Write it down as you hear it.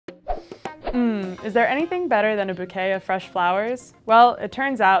Is there anything better than a bouquet of fresh flowers? Well, it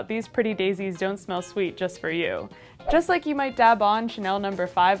turns out these pretty daisies don't smell sweet just for you. Just like you might dab on Chanel No.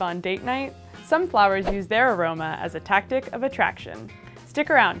 5 on date night, some flowers use their aroma as a tactic of attraction. Stick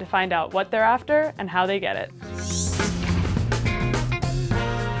around to find out what they're after and how they get it.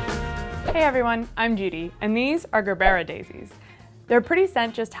 Hey everyone, I'm Judy, and these are Gerbera Daisies. Their pretty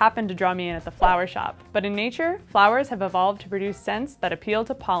scent just happened to draw me in at the flower shop, but in nature, flowers have evolved to produce scents that appeal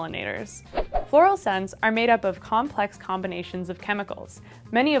to pollinators. Floral scents are made up of complex combinations of chemicals,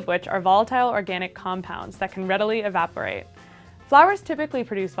 many of which are volatile organic compounds that can readily evaporate. Flowers typically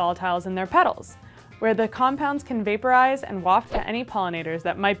produce volatiles in their petals, where the compounds can vaporize and waft to any pollinators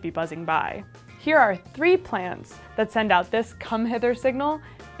that might be buzzing by. Here are 3 plants that send out this come hither signal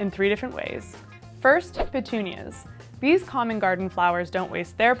in 3 different ways. First, petunias. These common garden flowers don't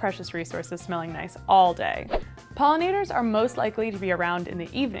waste their precious resources smelling nice all day. Pollinators are most likely to be around in the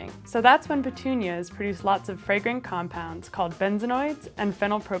evening, so that's when petunias produce lots of fragrant compounds called benzenoids and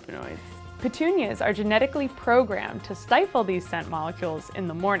phenylpropanoids. Petunias are genetically programmed to stifle these scent molecules in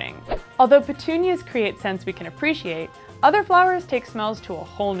the morning. Although petunias create scents we can appreciate, other flowers take smells to a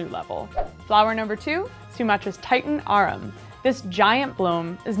whole new level. Flower number 2, Sumatra's Titan arum. This giant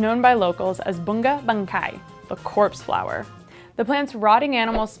bloom is known by locals as bunga bangkai, the corpse flower. The plant's rotting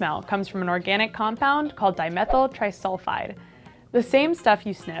animal smell comes from an organic compound called dimethyl trisulfide, the same stuff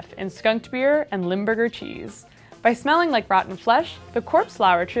you sniff in skunked beer and Limburger cheese. By smelling like rotten flesh, the corpse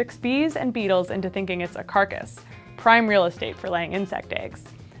flower tricks bees and beetles into thinking it's a carcass, prime real estate for laying insect eggs.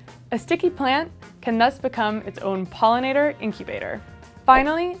 A sticky plant can thus become its own pollinator incubator.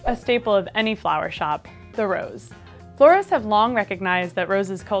 Finally, a staple of any flower shop, the rose. Florists have long recognized that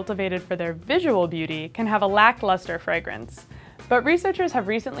roses cultivated for their visual beauty can have a lackluster fragrance. But researchers have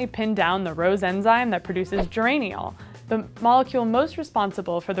recently pinned down the rose enzyme that produces geraniol, the molecule most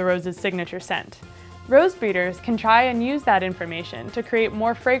responsible for the rose's signature scent. Rose breeders can try and use that information to create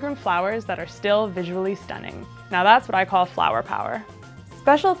more fragrant flowers that are still visually stunning. Now that's what I call flower power.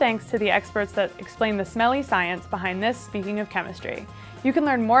 Special thanks to the experts that explain the smelly science behind this Speaking of Chemistry. You can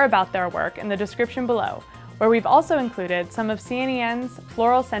learn more about their work in the description below, where we've also included some of C&EN's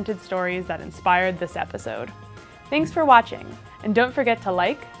floral scented stories that inspired this episode. Thanks for watching, and don't forget to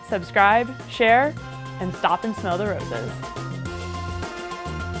like, subscribe, share, and stop and smell the roses.